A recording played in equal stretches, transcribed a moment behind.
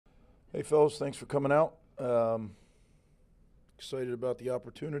Hey, fellas, thanks for coming out. Excited about the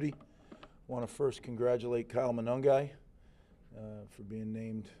opportunity. Want to first congratulate Kyle Monungai for being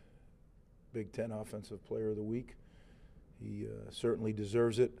named Big Ten Offensive Player of the Week. He certainly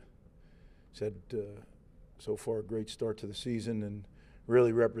deserves it. He's had so far a great start to the season and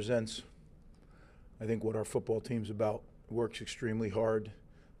really represents, I think, what our football team's about. Works extremely hard,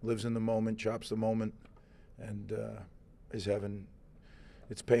 lives in the moment, chops the moment, and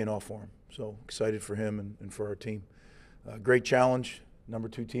it's paying off for him. So excited for him and for our team. Great challenge, number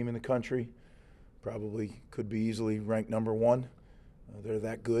 2 team in the country. Probably could be easily ranked number 1. They're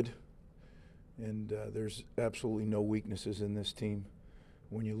that good. And there's absolutely no weaknesses in this team.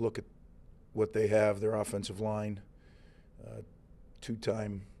 When you look at what they have, their offensive line,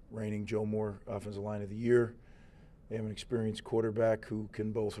 2-time reigning Joe Moore Offensive Line of the Year. They have an experienced quarterback who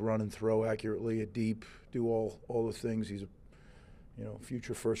can both run and throw accurately at deep, do all the things. He's a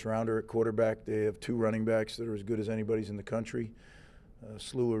future first-rounder at quarterback. They have 2 running backs that are as good as anybody's in the country. A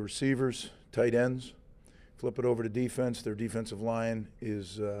slew of receivers, tight ends. Flip it over to defense. Their defensive line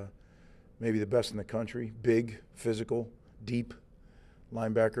is maybe the best in the country. Big, physical, deep.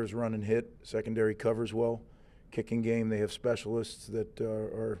 Linebackers run and hit. Secondary covers well. Kicking game, they have specialists that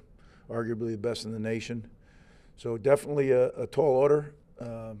are arguably the best in the nation. So definitely a tall order,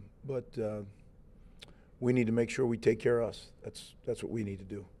 but we need to make sure we take care of us. That's what we need to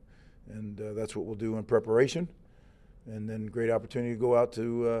do, and that's what we'll do in preparation. And then great opportunity to go out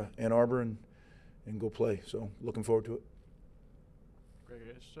to Ann Arbor and go play. So looking forward to it. Greg,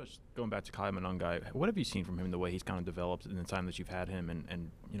 just going back to Kyle Monungai, what have you seen from him, the way he's kind of developed in the time that you've had him,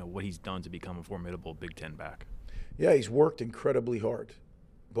 and what he's done to become a formidable Big Ten back? Yeah, he's worked incredibly hard,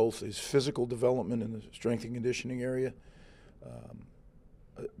 both his physical development in the strength and conditioning area,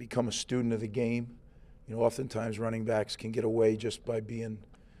 become a student of the game. Oftentimes running backs can get away just by being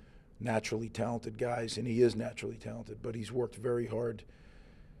naturally talented guys, and he is naturally talented, but he's worked very hard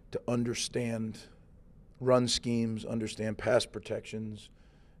to understand run schemes, understand pass protections,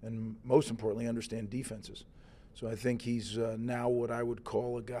 and most importantly, understand defenses. So I think he's now what I would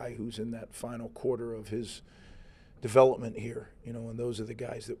call a guy who's in that final quarter of his development here, and those are the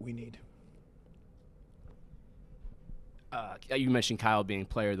guys that we need. You mentioned Kyle being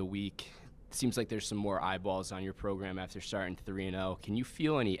Player of the Week. It seems like there's some more eyeballs on your program after starting 3-0. Can you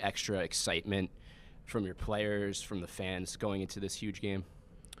feel any extra excitement from your players, from the fans going into this huge game?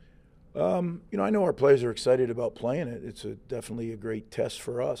 I know our players are excited about playing it. It's definitely a great test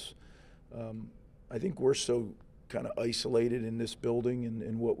for us. I think we're so kind of isolated in this building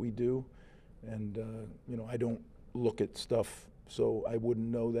and what we do. And, I don't look at stuff, so I wouldn't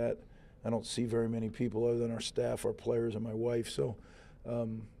know that. I don't see very many people other than our staff, our players, and my wife. So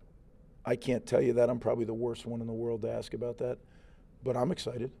I can't tell you that. I'm probably the worst one in the world to ask about that. But I'm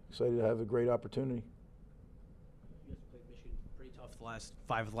excited to have a great opportunity. You guys played Michigan pretty tough the last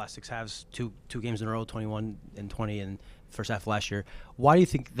 5 of the last 6 halves, two games in a row, 21 and 20 in the first half of last year. Why do you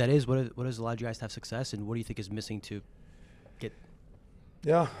think that is? What has allowed you guys to have success, and what do you think is missing to get?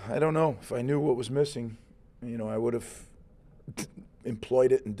 Yeah, I don't know. If I knew what was missing, I would have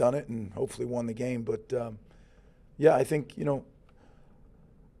employed it and done it and hopefully won the game. But, yeah, I think,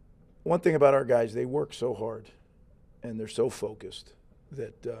 one thing about our guys, they work so hard and they're so focused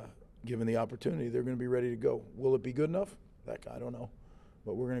that given the opportunity, they're going to be ready to go. Will it be good enough? I don't know.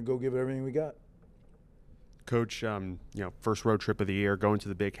 But we're going to go give it everything we got. Coach, first road trip of the year, going to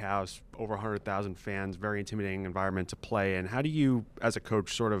the big house, over 100,000 fans, very intimidating environment to play in. How do you, as a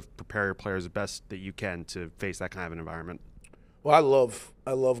coach, sort of prepare your players the best that you can to face that kind of an environment? Well,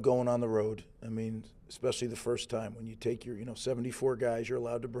 I love going on the road. I mean, especially the first time when you take your, 74 guys you're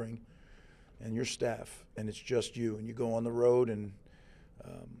allowed to bring and your staff, and it's just you, and you go on the road, and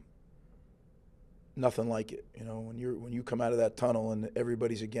nothing like it. When you come out of that tunnel and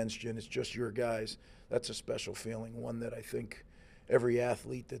everybody's against you and it's just your guys, that's a special feeling, one that I think every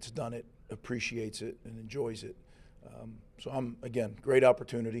athlete that's done it appreciates it and enjoys it. So I'm, again, great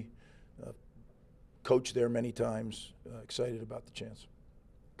opportunity. Coached there many times, excited about the chance.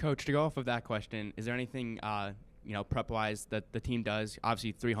 Coach, to go off of that question, is there anything prep-wise that the team does?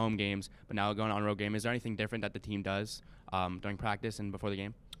 Obviously 3 home games, but now going on a road game. Is there anything different that the team does during practice and before the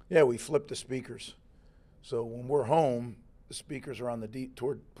game? Yeah, we flip the speakers. So when we're home, the speakers are on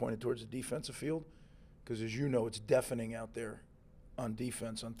pointed towards the defensive field, because as you know, it's deafening out there on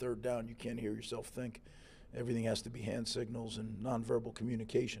defense on 3rd down. You can't hear yourself think. Everything has to be hand signals and nonverbal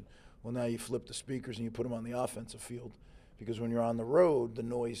communication. Well, now you flip the speakers and you put them on the offensive field, because when you're on the road, the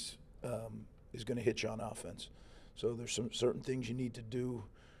noise is going to hit you on offense. So there's some certain things you need to do,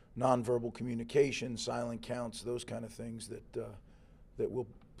 nonverbal communication, silent counts, those kind of things that will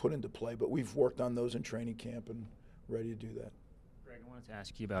put into play. But we've worked on those in training camp and ready to do that. Greg, I wanted to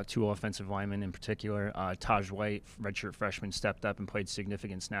ask you about two offensive linemen in particular. Taj White, redshirt freshman, stepped up and played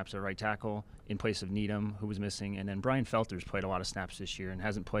significant snaps at right tackle in place of Needham, who was missing. And then Brian Felter's played a lot of snaps this year and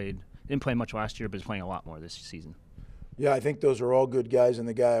didn't play much last year, but is playing a lot more this season. Yeah, I think those are all good guys, and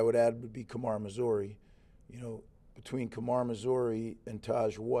the guy I would add would be Kamar Missouri. You know, between Kamar Missouri and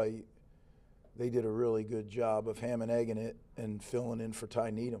Taj White, they did a really good job of ham and egging it and filling in for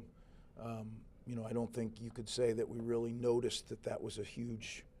Ty Needham. You know, I don't think you could say that we really noticed that that was a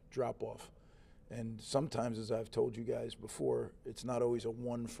huge drop-off. And sometimes, as I've told you guys before, it's not always a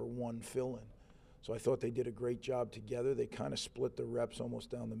one-for-one fill-in. So I thought they did a great job together. They kind of split the reps almost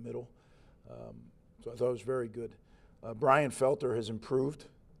down the middle. So I thought it was very good. Brian Felter has improved,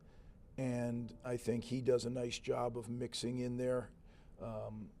 and I think he does a nice job of mixing in there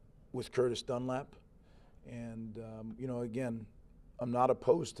with Curtis Dunlap. And, you know, again, I'm not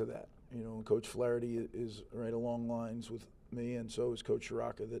opposed to that. You know, Coach Flaherty is right along lines with me, and so is Coach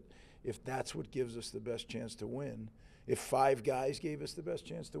Shiraka, that if that's what gives us the best chance to win, if 5 guys gave us the best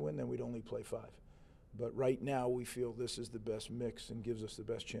chance to win, then we'd only play 5. But right now we feel this is the best mix and gives us the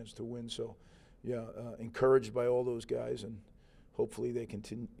best chance to win. So, yeah, encouraged by all those guys, and hopefully they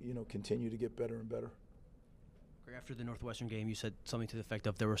continue to get better and better. After the Northwestern game, you said something to the effect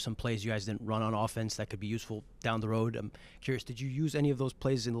of there were some plays you guys didn't run on offense that could be useful down the road. I'm curious, did you use any of those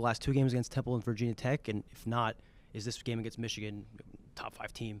plays in the last 2 games against Temple and Virginia Tech? And if not, is this game against Michigan, top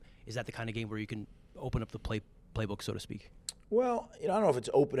 5 team, is that the kind of game where you can open up the playbook, so to speak? Well, you know, I don't know if it's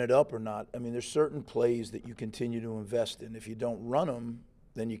open it up or not. I mean, there's certain plays that you continue to invest in. If you don't run them,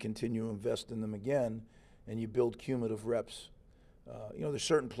 then you continue to invest in them again, and you build cumulative reps. You know, there's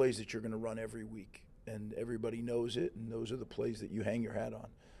certain plays that you're going to run every week, and everybody knows it, and those are the plays that you hang your hat on.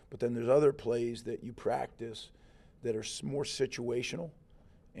 But then there's other plays that you practice that are more situational,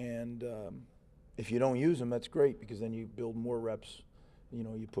 and if you don't use them, that's great, because then you build more reps. You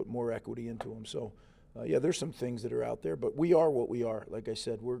know, you put more equity into them. So, yeah, there's some things that are out there, but we are what we are. Like I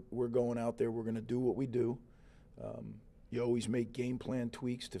said, we're going out there. We're going to do what we do. You always make game plan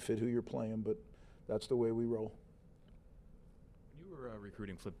tweaks to fit who you're playing, but that's the way we roll. When you were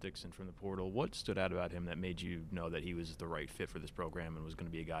recruiting Flip Dixon from the portal, what stood out about him that made you know that he was the right fit for this program and was going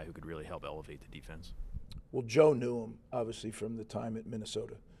to be a guy who could really help elevate the defense? Well, Joe knew him, obviously, from the time at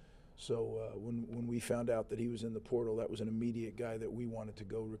Minnesota. So when we found out that he was in the portal, that was an immediate guy that we wanted to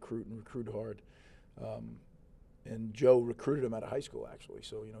go recruit and recruit hard. And Joe recruited him out of high school, actually.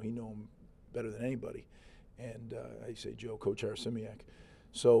 So, you know, he knew him better than anybody. And I say Joe, Coach Arasimiak.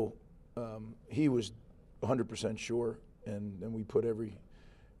 So he was 100% sure, and we put every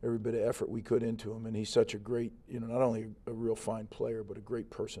bit of effort we could into him. And he's such a great, you know, not only a real fine player, but a great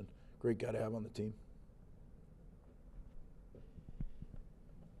person, great guy to have on the team.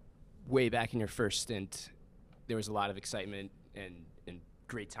 Way back in your first stint, there was a lot of excitement and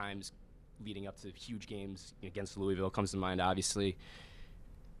great times leading up to huge games against Louisville. Comes to mind, obviously.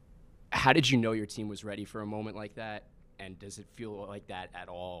 How did you know your team was ready for a moment like that, and does it feel like that at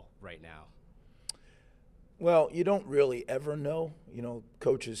all right now? Well, you don't really ever know. You know,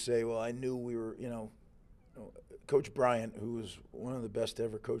 coaches say, well, I knew we were, you know, Coach Bryant, who was one of the best to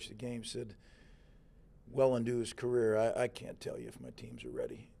ever coach the game, said well into his career, I can't tell you if my teams are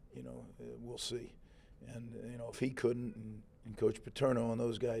ready. You know, we'll see. And, you know, if he couldn't and Coach Paterno and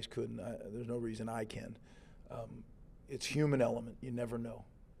those guys couldn't, there's no reason I can. It's human element. You never know.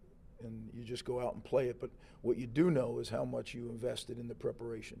 And you just go out and play it. But what you do know is how much you invested in the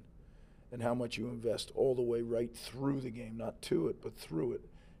preparation and how much you invest all the way right through the game, not to it, but through it.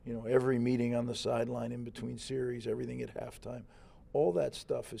 You know, every meeting on the sideline, in between series, everything at halftime. All that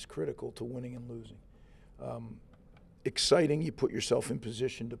stuff is critical to winning and losing. Exciting, you put yourself in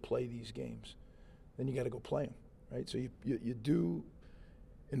position to play these games. Then you got to go play them, right? So you do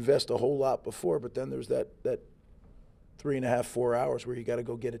invest a whole lot before, but then there's that 3.5, 4 hours where you got to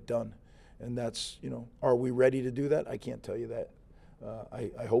go get it done. And that's, you know, are we ready to do that? I can't tell you that.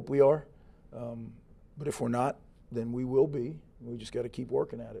 I hope we are. But if we're not, then we will be. We just got to keep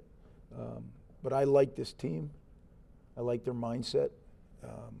working at it. But I like this team. I like their mindset.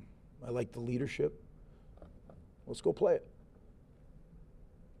 I like the leadership. Let's go play it.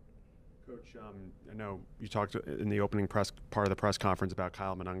 Coach, I know you talked in the opening part of the press conference about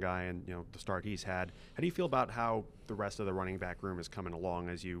Kyle Monangai and, you know, the start he's had. How do you feel about how the rest of the running back room is coming along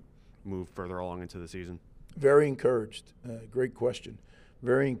as you move further along into the season? Very encouraged. Great question.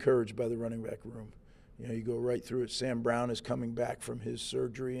 Very encouraged by the running back room. You know, you go right through it. Sam Brown is coming back from his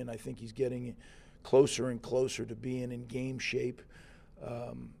surgery, and I think he's getting closer and closer to being in game shape.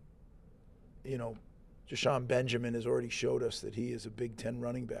 You know, Jashawn Benjamin has already showed us that he is a Big Ten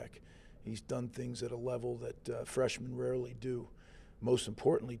running back. He's done things at a level that freshmen rarely do. Most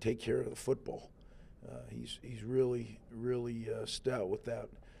importantly, take care of the football. He's really stout with that.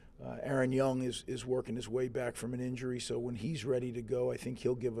 Aaron Young is working his way back from an injury, so when he's ready to go, I think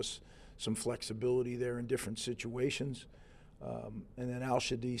he'll give us some flexibility there in different situations. And then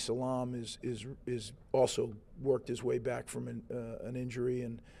Al-Shadi Salam is also worked his way back from an injury,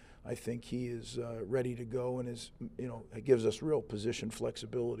 and I think he is ready to go and it gives us real position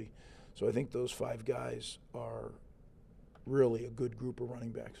flexibility. So I think those 5 guys are really a good group of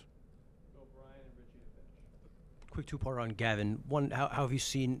running backs. Quick two-part on Gavin. One, how have you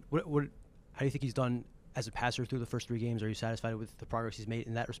seen? How do you think he's done as a passer through the first 3 games? Are you satisfied with the progress he's made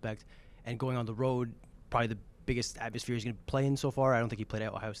in that respect? And going on the road, probably the biggest atmosphere he's going to play in so far. I don't think he played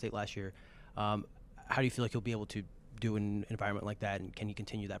at Ohio State last year. How do you feel like he'll be able to do in an environment like that, and can he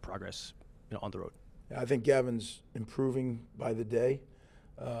continue that progress on the road? I think Gavin's improving by the day.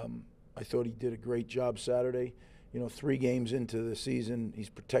 I thought he did a great job Saturday. 3 games into the season, he's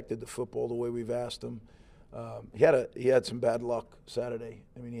protected the football the way we've asked him. He had some bad luck Saturday.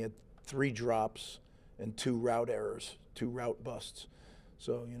 I mean, he had 3 drops and 2 route errors, 2 route busts.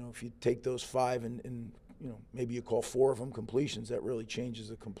 So, if you take those 5 and maybe you call 4 of them completions, that really changes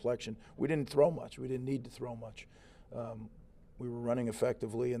the complexion. We didn't throw much. We didn't need to throw much. We were running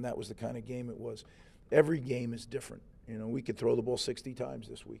effectively, and that was the kind of game it was. Every game is different. We could throw the ball 60 times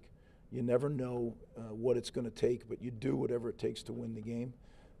this week. You never know what it's going to take, but you do whatever it takes to win the game,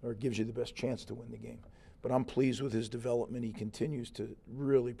 or it gives you the best chance to win the game. But I'm pleased with his development. He continues to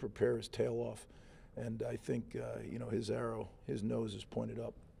really prepare his tail off, and I think his nose is pointed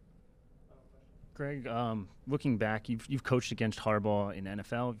up. Greg, looking back, you've coached against Harbaugh in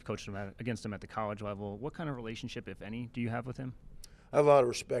NFL. You've coached against him at the college level. What kind of relationship, if any, do you have with him? I have a lot of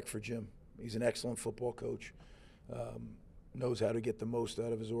respect for Jim. He's an excellent football coach. Knows how to get the most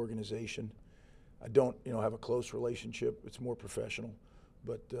out of his organization. I don't, have a close relationship. It's more professional,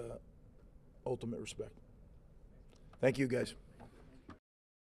 but ultimate respect. Thank you, guys.